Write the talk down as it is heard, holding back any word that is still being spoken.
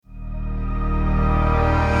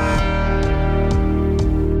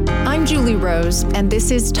Julie Rose, and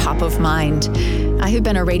this is Top of Mind. I have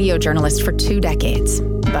been a radio journalist for 2 decades,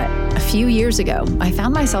 but a few years ago, I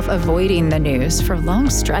found myself avoiding the news for long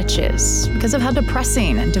stretches because of how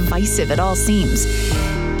depressing and divisive it all seems.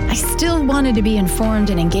 I still wanted to be informed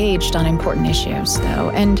and engaged on important issues, though,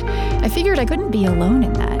 and I figured I couldn't be alone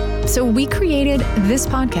in that. So we created this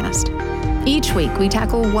podcast. Each week, we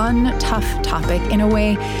tackle one tough topic in a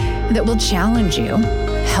way that will challenge you,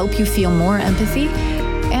 help you feel more empathy,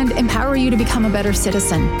 and empower you to become a better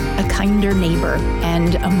citizen, a kinder neighbor,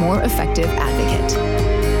 and a more effective advocate.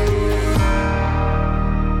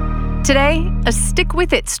 Today, a Stick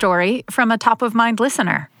With It story from a top-of-mind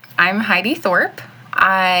listener. I'm Heidi Thorpe.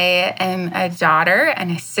 I am a daughter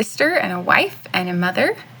and a sister and a wife and a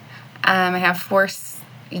mother. I have 4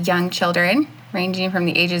 young children, ranging from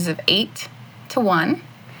the ages of 8 to 1.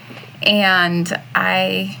 And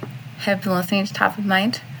I have been listening to Top of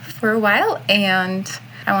Mind for a while, and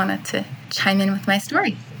I wanted to chime in with my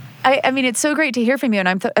story. I mean, it's so great to hear from you,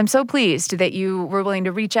 and I'm so pleased that you were willing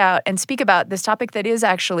to reach out and speak about this topic that is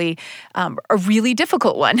actually a really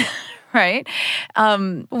difficult one, right?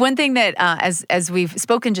 One thing that, as we've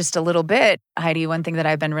spoken just a little bit, Heidi, one thing that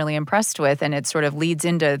I've been really impressed with, and it sort of leads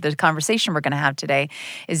into the conversation we're going to have today,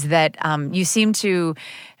 is that you seem to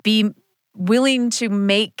be willing to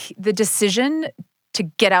make the decision to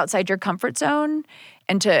get outside your comfort zone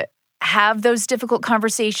and to have those difficult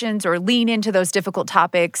conversations or lean into those difficult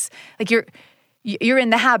topics. Like you're in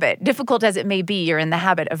the habit, difficult as it may be, you're in the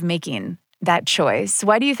habit of making that choice.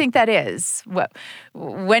 Why do you think that is?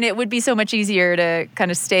 When it would be so much easier to kind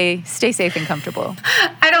of stay safe and comfortable?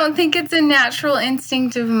 I don't think it's a natural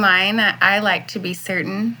instinct of mine. I like to be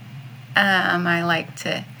certain. I like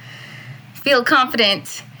to feel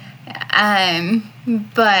confident.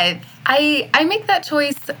 But I make that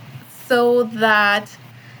choice so that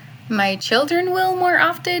my children will more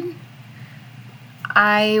often.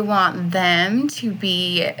 I want them to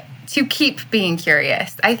keep being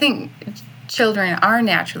curious. I think children are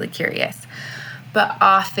naturally curious, but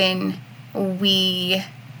often we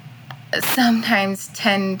sometimes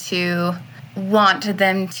tend to want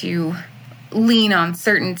them to lean on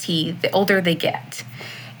certainty the older they get.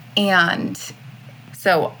 And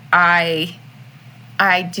so I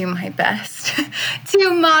do my best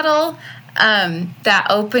to model that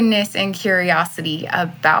openness and curiosity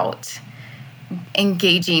about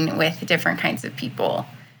engaging with different kinds of people.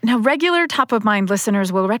 Now, regular top-of-mind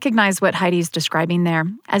listeners will recognize what Heidi's describing there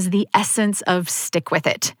as the essence of stick with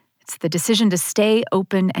it. It's the decision to stay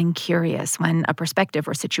open and curious when a perspective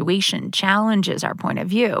or situation challenges our point of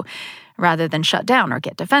view, rather than shut down or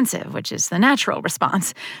get defensive, which is the natural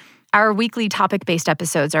response. Our weekly topic-based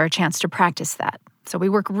episodes are a chance to practice that. So we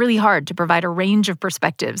work really hard to provide a range of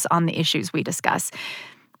perspectives on the issues we discuss.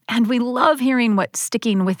 And we love hearing what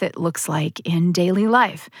sticking with it looks like in daily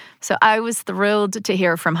life. So I was thrilled to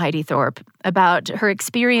hear from Heidi Thorpe about her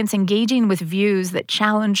experience engaging with views that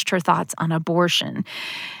challenged her thoughts on abortion.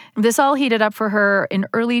 This all heated up for her in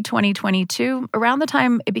early 2022, around the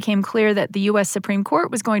time it became clear that the U.S. Supreme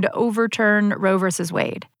Court was going to overturn Roe versus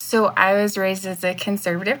Wade. So I was raised as a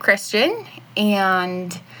conservative Christian,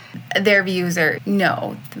 and their views are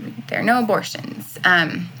no, there are no abortions,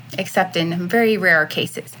 except in very rare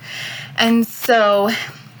cases. And so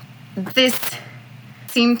this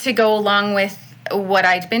seemed to go along with what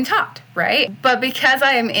I'd been taught, right? But because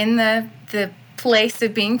I am in the place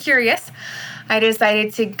of being curious, I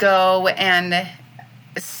decided to go and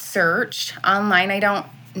search online. I don't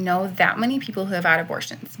know that many people who have had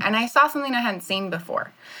abortions. And I saw something I hadn't seen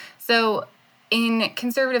before. So in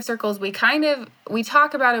conservative circles, we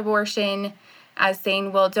talk about abortion as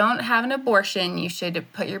saying, well, don't have an abortion. You should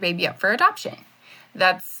put your baby up for adoption.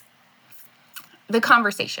 That's the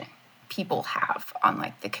conversation people have on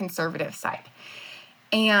like the conservative side.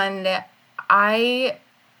 And I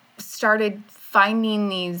started finding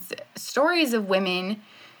these stories of women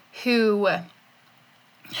who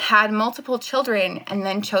had multiple children and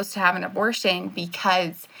then chose to have an abortion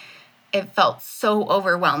because it felt so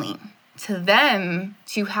overwhelming to them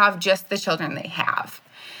to have just the children they have.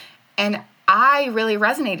 And I really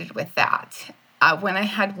resonated with that. When I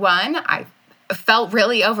had one, I felt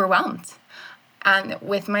really overwhelmed. And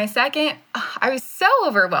with my second, I was so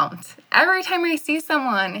overwhelmed. Every time I see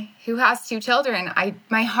someone who has 2 children,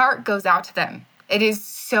 my heart goes out to them. It is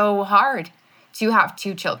so hard to have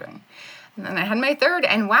 2 children. And then I had my third,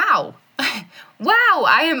 and wow,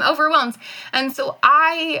 I am overwhelmed. And so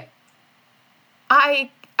I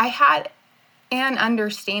had an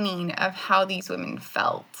understanding of how these women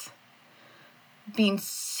felt, being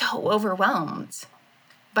so overwhelmed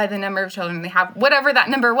by the number of children they have, whatever that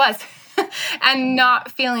number was. and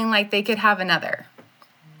not feeling like they could have another.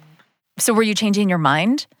 So were you changing your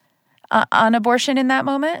mind on abortion in that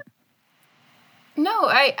moment? No,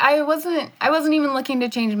 I wasn't even looking to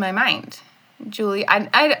change my mind, Julie.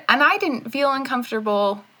 I didn't feel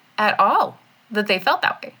uncomfortable at all that they felt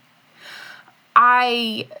that way.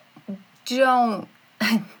 I don't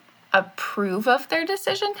approve of their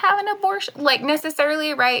decision to have an abortion, like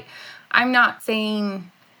necessarily, right? I'm not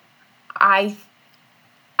saying I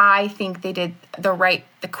think they did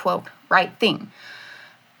the quote, right thing.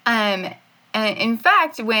 And in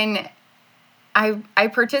fact, when I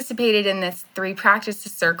participated in this 3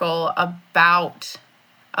 practices circle about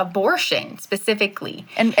abortion specifically.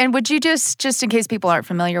 And would you just in case people aren't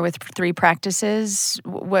familiar with 3 practices,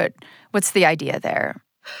 what's the idea there?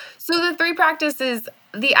 So the 3 practices,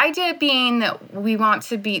 the idea being that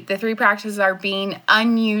the 3 practices are being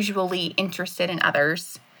unusually interested in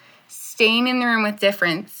others, staying in the room with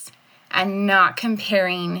difference, and not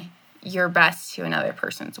comparing your best to another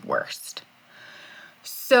person's worst.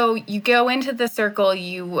 So you go into the circle,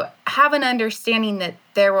 you have an understanding that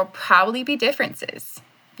there will probably be differences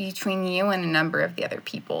between you and a number of the other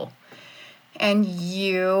people. And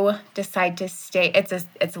you decide to stay. It's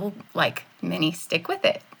a like mini stick with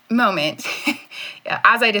it moment.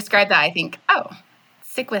 As I describe that, I think, oh,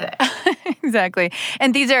 stick with it. Exactly.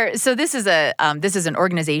 And this is an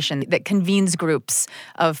organization that convenes groups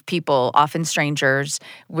of people, often strangers,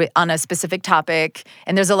 on a specific topic,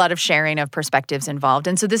 and there's a lot of sharing of perspectives involved.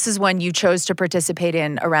 And so this is one you chose to participate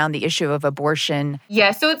in around the issue of abortion.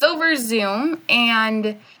 Yeah, so it's over Zoom,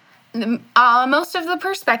 and most of the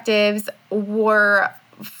perspectives were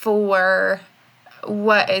for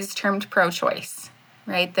what is termed pro-choice,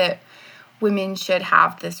 right? That women should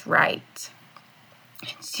have this right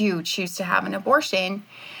to choose to have an abortion.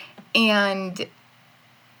 And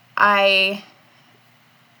I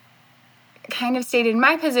kind of stated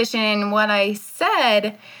my position. What I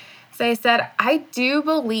said is I do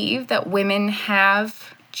believe that women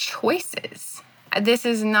have choices. This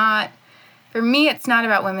is not, for me, it's not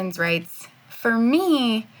about women's rights. For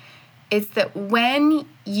me, it's that when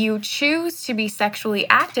you choose to be sexually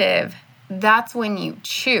active, that's when you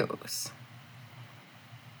choose.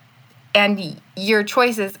 And your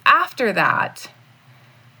choices after that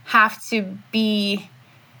have to be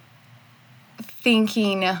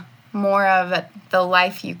thinking more of the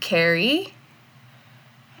life you carry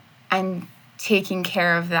and taking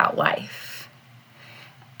care of that life.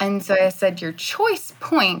 And so I said your choice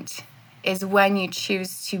point is when you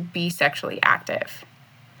choose to be sexually active.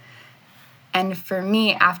 And for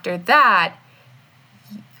me, after that,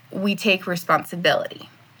 we take responsibility.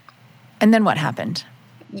 And then what happened?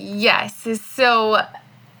 Yes. So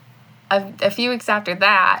a few weeks after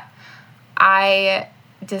that, I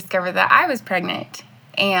discovered that I was pregnant.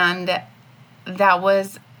 And that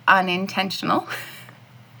was unintentional.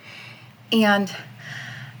 And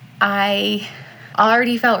I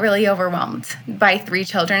already felt really overwhelmed by 3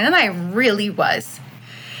 children, and I really was.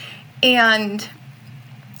 And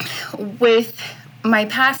with my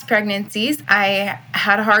past pregnancies, I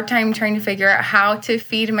had a hard time trying to figure out how to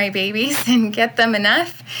feed my babies and get them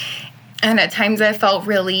enough. And at times I felt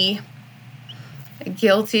really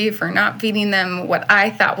guilty for not feeding them what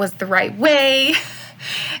I thought was the right way.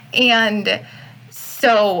 And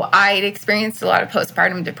so I'd experienced a lot of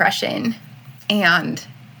postpartum depression. And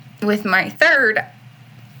with my 3rd,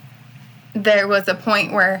 there was a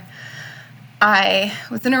point where I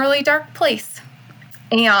was in a really dark place.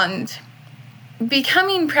 And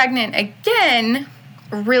becoming pregnant again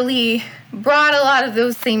really brought a lot of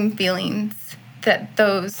those same feelings that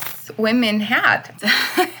those women had.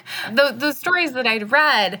 The stories that I'd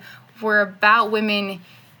read were about women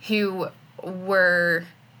who were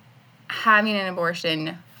having an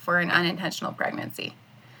abortion for an unintentional pregnancy.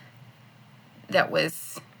 That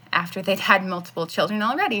was after they'd had multiple children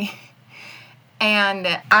already.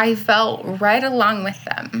 And I felt right along with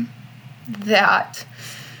them that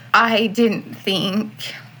I didn't think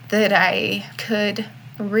that I could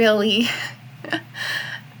really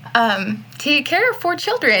take care of 4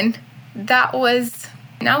 children. That was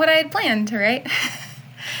not what I had planned, right?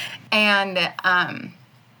 And I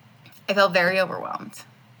felt very overwhelmed.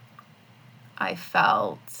 I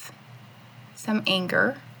felt some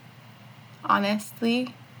anger,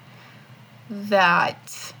 honestly,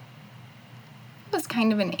 that was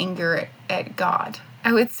kind of an anger at God.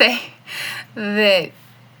 I would say that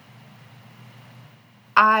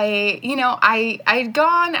I'd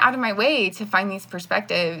gone out of my way to find these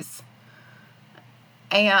perspectives,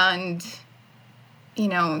 and,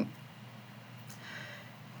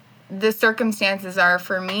 the circumstances are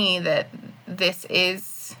for me that this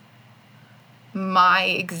is my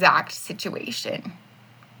exact situation.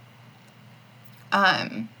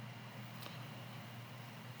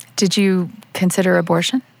 Did you consider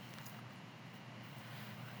abortion?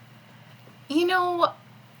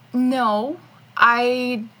 No.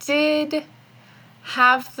 I did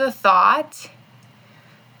have the thought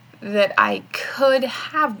that I could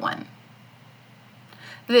have one.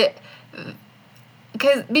 Because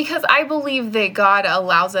I believe that God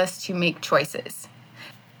allows us to make choices.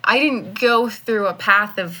 I didn't go through a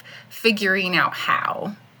path of figuring out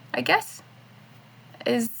how, I guess,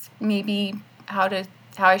 is maybe how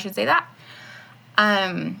I should say that.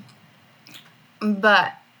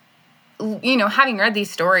 But, having read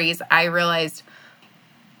these stories, I realized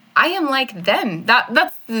I am like them.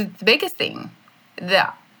 That's the biggest thing.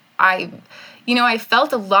 That I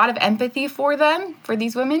felt a lot of empathy for them, for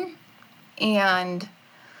these women. And,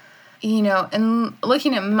 and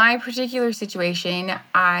looking at my particular situation,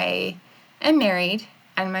 I am married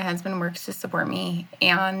and my husband works to support me.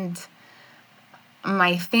 And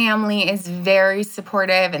my family is very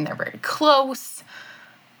supportive and they're very close.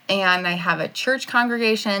 And I have a church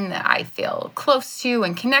congregation that I feel close to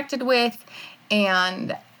and connected with.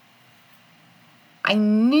 And I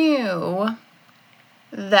knew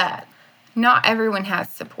that not everyone has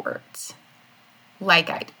support like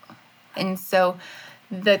I do. And so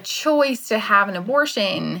the choice to have an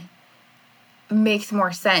abortion makes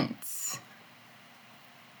more sense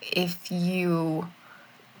if you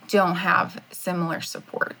don't have similar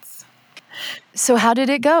supports. So how did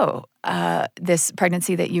it go? This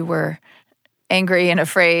pregnancy that you were angry and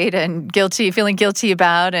afraid and feeling guilty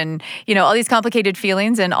about, and, all these complicated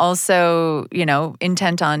feelings, and also,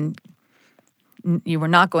 intent on you were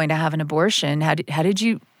not going to have an abortion. How did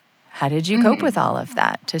you cope with all of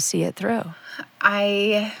that to see it through?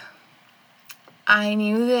 I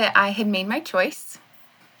knew that I had made my choice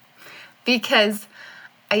because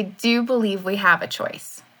I do believe we have a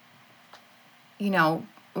choice.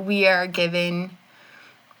 We are given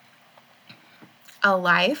a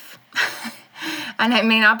life, and it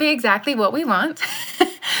may not be exactly what we want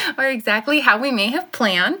or exactly how we may have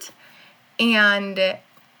planned. And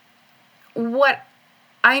what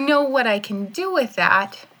I can do with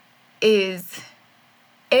that is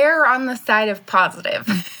err on the side of positive,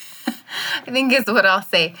 I think is what I'll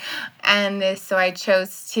say. And so I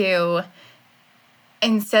chose to,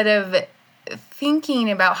 instead of thinking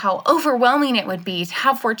about how overwhelming it would be to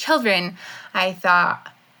have 4 children, I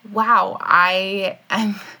thought, wow, I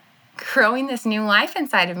am growing this new life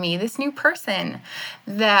inside of me, this new person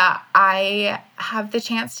that I have the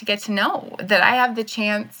chance to get to know, that I have the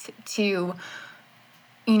chance to,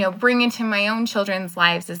 bring into my own children's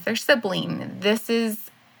lives as their sibling. This is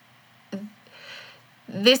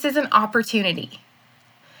an opportunity.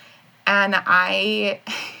 And I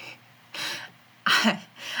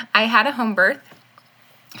had a home birth,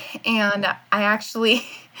 and I actually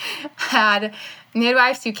had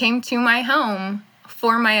midwives who came to my home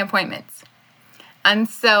for my appointments. And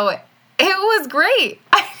so it was great.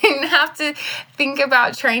 I didn't have to think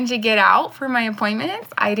about trying to get out for my appointments.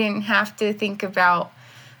 I didn't have to think about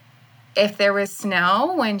if there was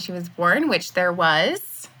snow when she was born, which there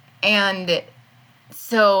was. And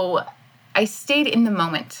so I stayed in the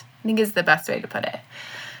moment, I think is the best way to put it.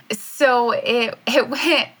 So it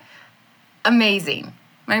went amazing.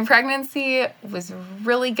 My pregnancy was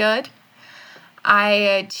really good.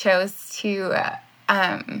 I chose to,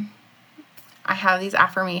 I have these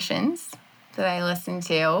affirmations that I listen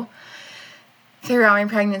to throughout my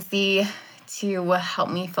pregnancy to help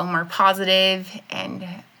me feel more positive and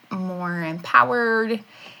more empowered.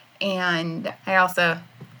 And I also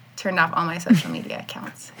turned off all my social media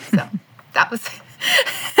accounts. So that was,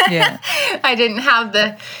 yeah. I didn't have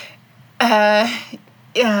the, I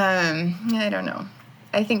don't know.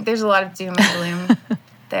 I think there's a lot of doom and gloom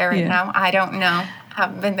there right now. I don't know.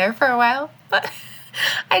 Haven't been there for a while, but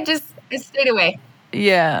I stayed away.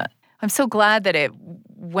 Yeah. I'm so glad that it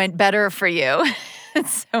went better for you.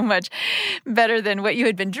 It's so much better than what you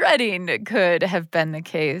had been dreading could have been the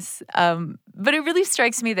case. But it really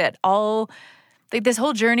strikes me that this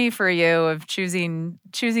whole journey for you of choosing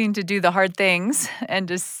to do the hard things and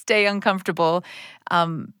to stay uncomfortable,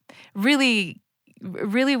 really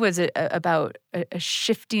was about a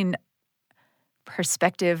shifting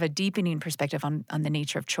perspective, a deepening perspective on the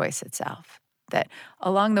nature of choice itself. That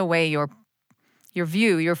along the way, your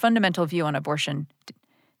fundamental view on abortion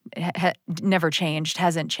never changed,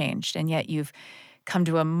 hasn't changed, and yet you've come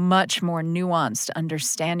to a much more nuanced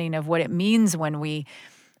understanding of what it means when we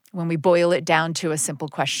boil it down to a simple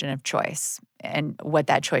question of choice and what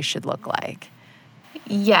that choice should look like.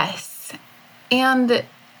 Yes. And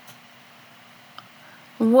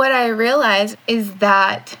what I realized is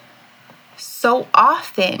that so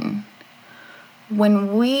often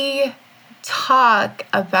when we talk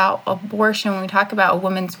about abortion, when we talk about a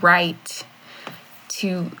woman's right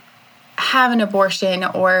to have an abortion,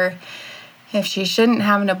 or if she shouldn't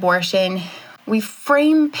have an abortion, we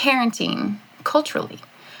frame parenting culturally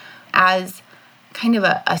as kind of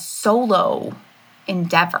a solo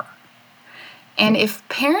endeavor. And if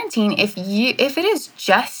parenting, if it is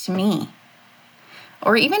just me,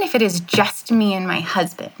 or even if it is just me and my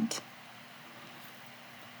husband,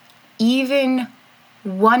 even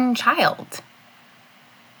one child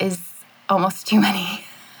is almost too many.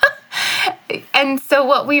 And so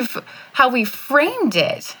how we framed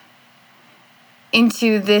it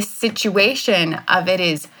into this situation of it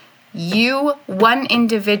is you, one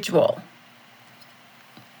individual,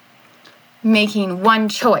 making one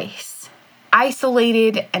choice,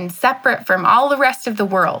 isolated and separate from all the rest of the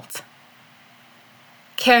world,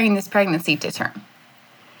 carrying this pregnancy to term.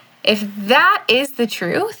 If that is the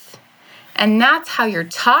truth, and that's how you're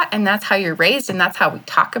taught, and that's how you're raised, and that's how we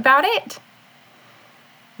talk about it,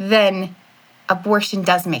 then abortion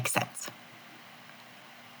does make sense.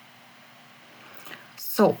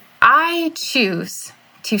 So I choose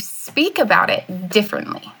to speak about it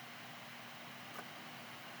differently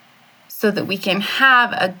so that we can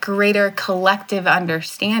have a greater collective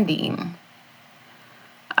understanding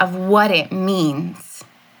of what it means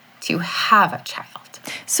to have a child.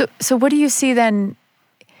 So what do you see then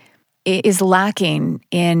is lacking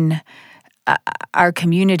in our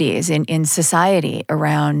communities, in society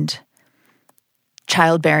around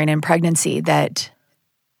childbearing and pregnancy that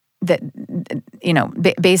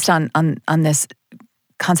based on this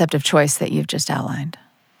concept of choice that you've just outlined?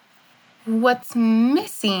 What's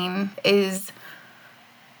missing is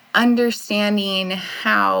understanding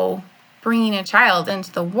how bringing a child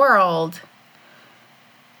into the world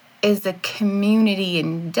is a community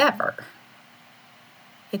endeavor.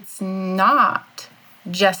 It's not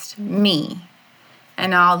just me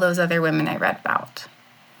and all those other women I read about.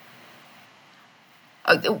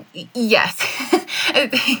 Oh, yes.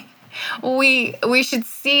 We should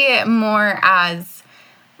see it more as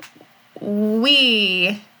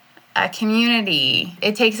we, a community.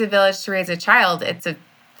 It takes a village to raise a child. It's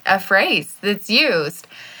a phrase that's used.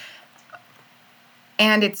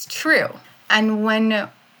 And it's true. And when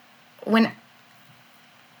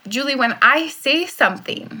Julie, when I say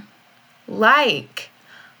something like,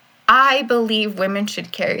 I believe women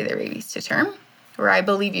should carry their babies to term, or I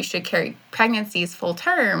believe you should carry pregnancies full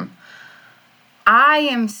term, I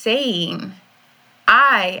am saying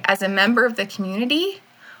I, as a member of the community,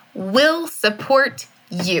 will support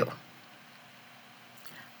you.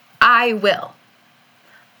 I will.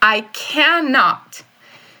 I cannot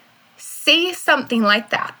say something like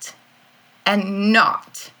that and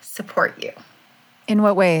not support you. In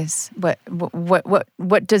what ways?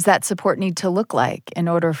 What does that support need to look like in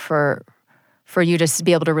order for you to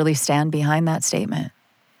be able to really stand behind that statement?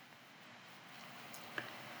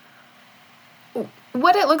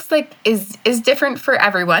 What it looks like is different for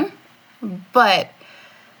everyone, but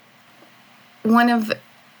one of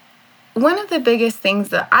the biggest things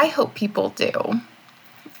that I hope people do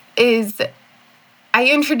is I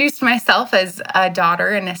introduced myself as a daughter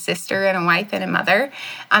and a sister and a wife and a mother,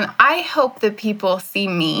 and I hope that people see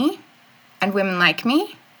me and women like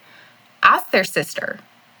me as their sister.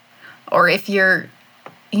 Or if you're,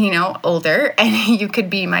 older and you could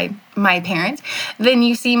be my parent, then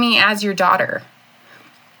you see me as your daughter.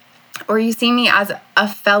 Or you see me as a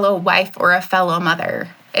fellow wife or a fellow mother,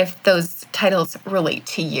 if those titles relate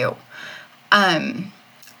to you.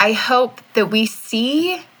 I hope that we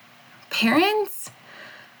see parents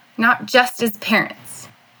not just as parents,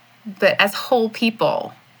 but as whole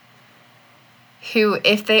people who,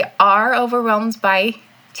 if they are overwhelmed by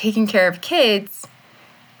taking care of kids,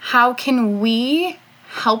 how can we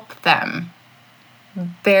help them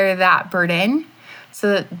bear that burden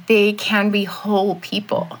so that they can be whole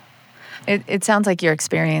people? It sounds like your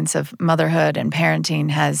experience of motherhood and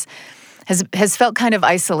parenting has felt kind of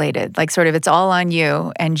isolated, like sort of it's all on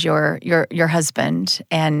you and your husband,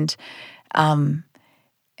 and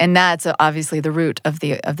that's obviously the root of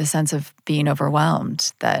the sense of being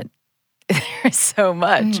overwhelmed, that there's so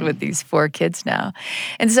much with these 4 kids now.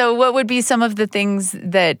 And so what would be some of the things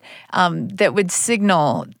that would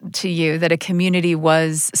signal to you that a community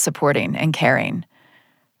was supporting and caring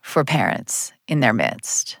for parents in their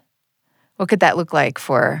midst? What could that look like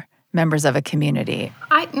for members of a community?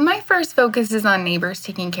 My first focus is on neighbors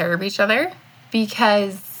taking care of each other,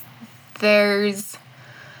 because there's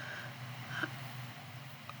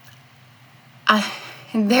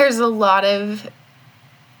a lot of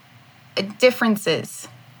differences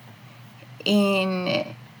in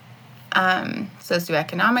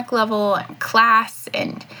socioeconomic level and class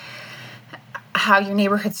and how your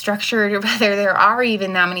neighborhood's structured, or whether there are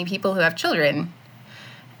even that many people who have children,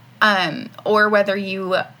 or whether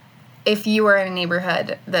if you are in a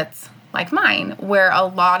neighborhood that's like mine, where a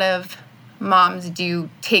lot of moms do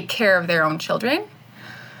take care of their own children.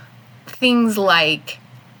 Things like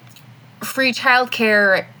free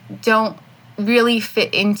childcare don't really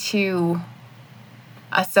fit into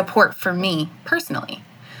a support for me personally,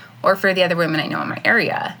 or for the other women I know in my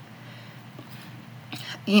area.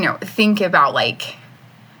 Think about like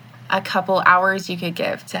a couple hours you could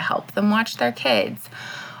give to help them watch their kids,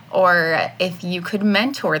 or if you could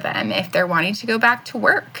mentor them if they're wanting to go back to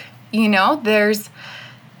work.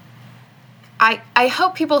 I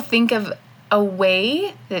hope people think of a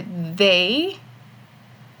way that they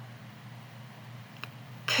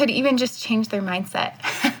could even just change their mindset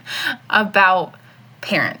about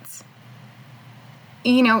parents.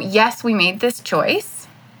 Yes, we made this choice,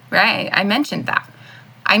 right? I mentioned that.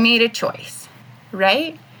 I made a choice,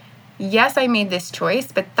 right? Yes, I made this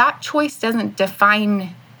choice, but that choice doesn't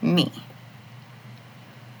define me.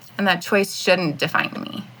 And that choice shouldn't define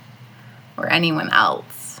me or anyone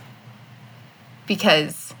else.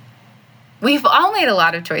 Because we've all made a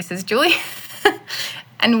lot of choices, Julie.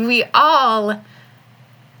 And we all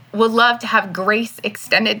would love to have grace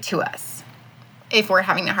extended to us if we're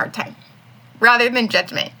having a hard time, rather than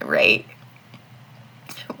judgment, right?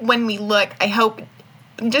 When we look, I hope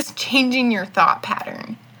just changing your thought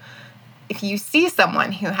pattern. If you see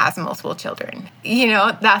someone who has multiple children,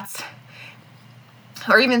 or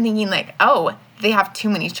even thinking like, oh, they have too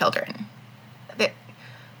many children.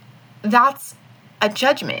 That's a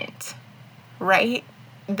judgment, right?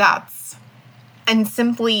 And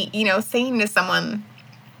simply, saying to someone,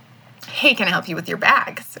 hey, can I help you with your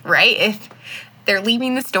bags, right? If they're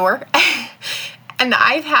leaving the store, and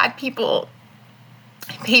I've had people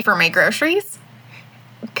pay for my groceries,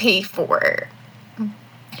 pay for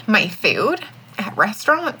my food at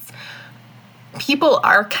restaurants. People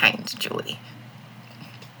are kind, Julie.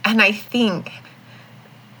 And I think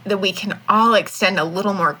that we can all extend a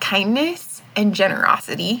little more kindness and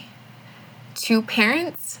generosity to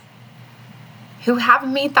parents who have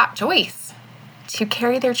made that choice to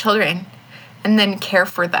carry their children and then care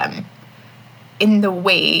for them in the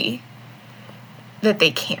way that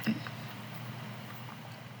they can.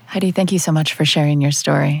 Heidi, thank you so much for sharing your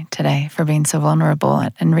story today, for being so vulnerable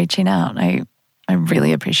and reaching out. I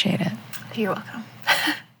really appreciate it. You're welcome.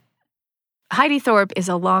 Heidi Thorpe is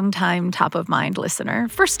a longtime top-of-mind listener,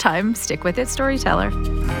 first-time stick-with-it storyteller.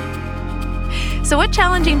 So what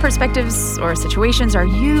challenging perspectives or situations are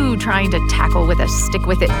you trying to tackle with a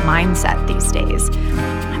stick-with-it mindset these days?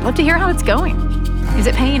 I'd love to hear how it's going. Is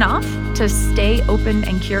it paying off to stay open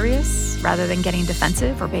and curious rather than getting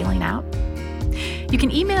defensive or bailing out? You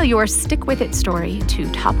can email your stick-with-it story to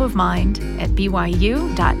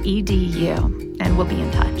topofmind@byu.edu, and we'll be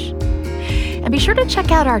in touch. And be sure to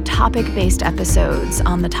check out our topic-based episodes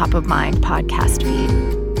on the Top of Mind podcast feed.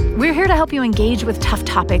 We're here to help you engage with tough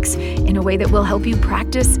topics in a way that will help you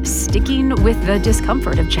practice sticking with the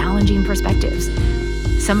discomfort of challenging perspectives.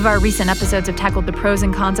 Some of our recent episodes have tackled the pros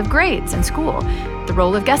and cons of grades in school, the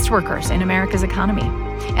role of guest workers in America's economy,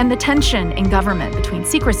 and the tension in government between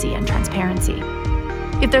secrecy and transparency.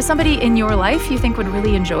 If there's somebody in your life you think would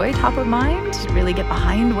really enjoy Top of Mind, really get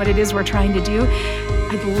behind what it is we're trying to do,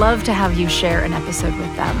 I'd love to have you share an episode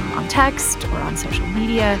with them on text or on social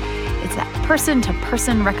media. It's that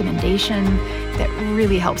person-to-person recommendation that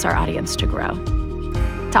really helps our audience to grow.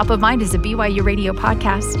 Top of Mind is a BYU Radio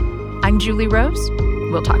podcast. I'm Julie Rose.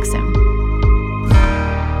 We'll talk soon.